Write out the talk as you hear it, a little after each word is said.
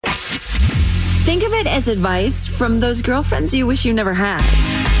Think of it as advice from those girlfriends you wish you never had.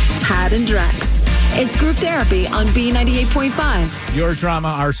 Tad and Drex. It's group therapy on B98.5. Your drama,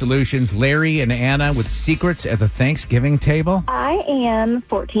 our solutions. Larry and Anna with secrets at the Thanksgiving table. I am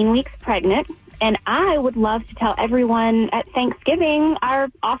 14 weeks pregnant, and I would love to tell everyone at Thanksgiving our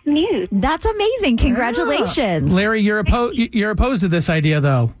awesome news. That's amazing. Congratulations. Larry, you're opposed to this idea,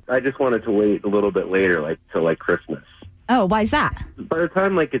 though. I just wanted to wait a little bit later, till Christmas. Oh, why is that? By the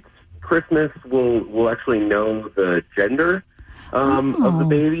time it's Christmas, we'll actually know the gender of the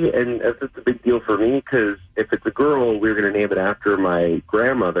baby, and that's a big deal for me because if it's a girl, we're going to name it after my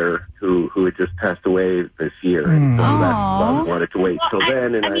grandmother who had just passed away this year, and so that's why we wanted to wait till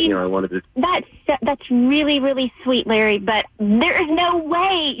then. And I wanted to. That's really, really sweet, Larry. But there is no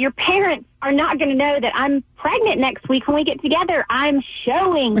way your parents are not going to know that I'm pregnant next week when we get together. I'm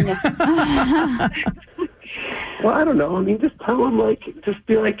showing. Well, I don't know. I mean, just tell them, just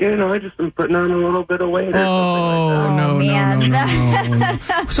be I just been putting on a little bit of weight. Oh, no.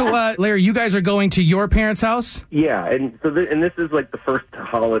 So, Larry, you guys are going to your parents' house? Yeah, and so this is the first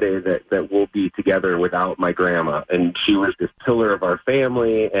holiday that we'll be together without my grandma, and she was this pillar of our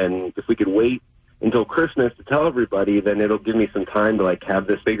family, and if we could wait until Christmas to tell everybody, then it'll give me some time to, have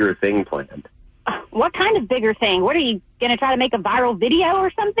this bigger thing planned. What kind of bigger thing? What, are you going to try to make a viral video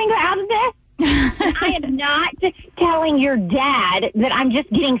or something out of this? I am not telling your dad that I'm just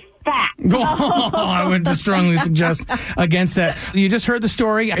getting fat. I would strongly suggest against that. You just heard the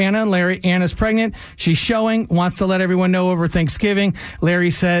story. Anna and Larry. Anna's pregnant. She's showing, wants to let everyone know over Thanksgiving. Larry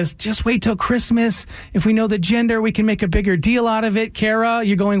says, just wait till Christmas. If we know the gender, we can make a bigger deal out of it. Kara,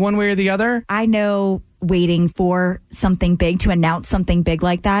 you going one way or the other? I know waiting for something big to announce something big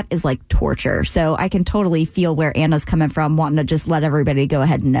like that is like torture. So I can totally feel where Anna's coming from, wanting to just let everybody go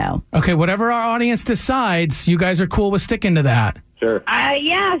ahead and know. Okay, whatever our audience decides, you guys are cool with sticking to that. Sure.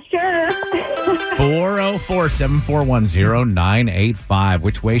 Yeah, sure. 404-741-0985.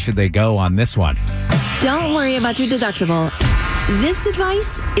 Which way should they go on this one? Don't worry about your deductible. This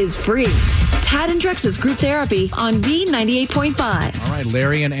advice is free. Tad and Drex's group therapy on B98.5. All right,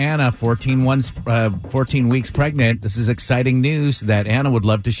 Larry and Anna, 14 weeks pregnant. This is exciting news that Anna would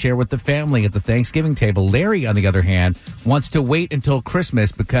love to share with the family at the Thanksgiving table. Larry, on the other hand, wants to wait until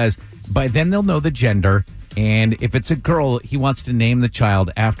Christmas because by then they'll know the gender. And if it's a girl, he wants to name the child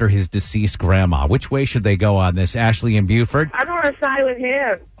after his deceased grandma. Which way should they go on this? Ashley and Buford? I don't want to side with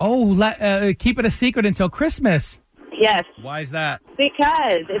him. Oh, keep it a secret until Christmas. Yes. Why is that?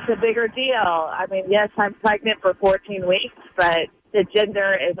 Because it's a bigger deal. I mean, yes, I'm pregnant for 14 weeks, but the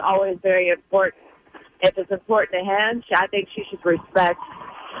gender is always very important. If it's important to him, I think she should respect,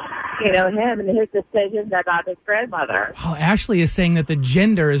 him and his decisions about his grandmother. Oh, Ashley is saying that the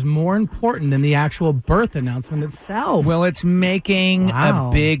gender is more important than the actual birth announcement itself. Well, it's making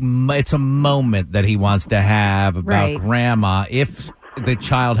it's a moment that he wants to have about grandma if the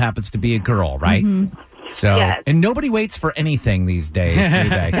child happens to be a girl, right? Mm-hmm. So, yes. And nobody waits for anything these days, do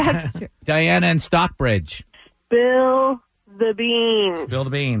they? That's true. Diana in Stockbridge. Spill the beans. Spill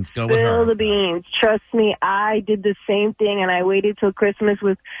the beans. Go with her. Spill the beans. Trust me, I did the same thing, and I waited till Christmas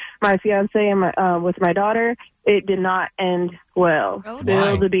with my fiance and with my daughter. It did not end well. Oh,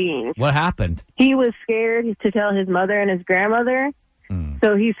 Spill the beans. What happened? He was scared to tell his mother and his grandmother.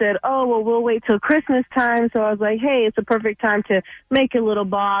 So he said, we'll wait till Christmas time. So I was like, hey, it's a perfect time to make a little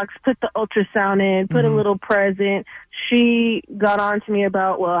box, put the ultrasound in, put a little present. She got on to me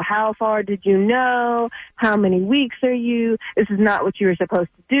about, how far did you know? How many weeks are you? This is not what you were supposed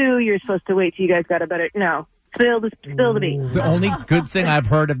to do. You're supposed to wait till you guys got a better... No. Spill the beans. The only good thing I've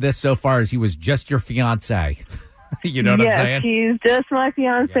heard of this so far is he was just your fiancé. You know what I'm saying? Yes, he's just my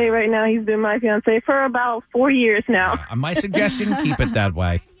fiancé right now. He's been my fiancé for about 4 years now. My suggestion, keep it that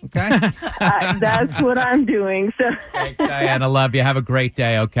way. Okay? That's what I'm doing. So. Thanks, Diana. Love you. Have a great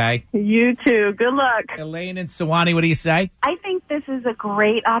day, okay? You too. Good luck. Elaine and Sewanee, what do you say? I think this is a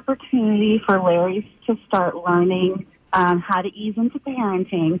great opportunity for Larry to start learning how to ease into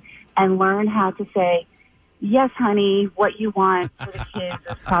parenting and learn how to say, yes, honey, what you want for the kids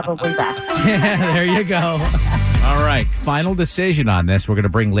is probably best. There you go. All right, final decision on this. We're going to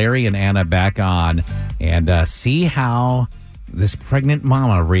bring Larry and Anna back on and see how this pregnant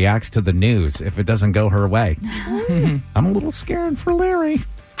mama reacts to the news if it doesn't go her way. I'm a little scared for Larry.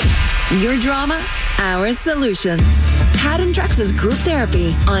 Your drama, our solutions. Tad and Drex's group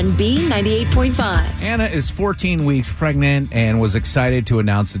therapy on B98.5. Anna is 14 weeks pregnant and was excited to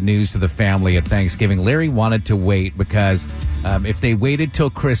announce the news to the family at Thanksgiving. Larry wanted to wait because if they waited till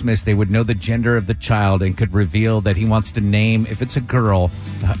Christmas, they would know the gender of the child and could reveal that he wants to name, if it's a girl,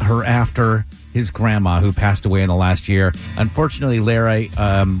 her after his grandma who passed away in the last year. Unfortunately, Larry,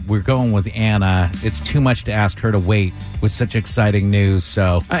 we're going with Anna. It's too much to ask her to wait with such exciting news.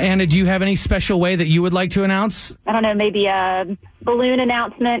 So, Anna, do you have any special way that you would like to announce? I don't know, maybe a balloon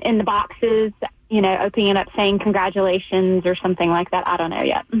announcement in the boxes, opening it up saying congratulations or something like that. I don't know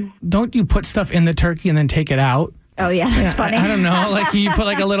yet. Don't you put stuff in the turkey and then take it out? Oh, yeah, that's funny. I don't know. Like you put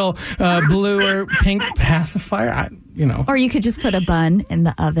like a little blue or pink pacifier, Or you could just put a bun in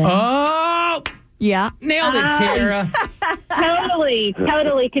the oven. Oh! Yeah. Nailed it, Kara.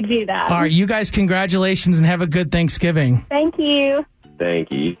 Totally could do that. All right, you guys, congratulations and have a good Thanksgiving. Thank you.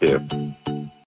 Thank you. You too.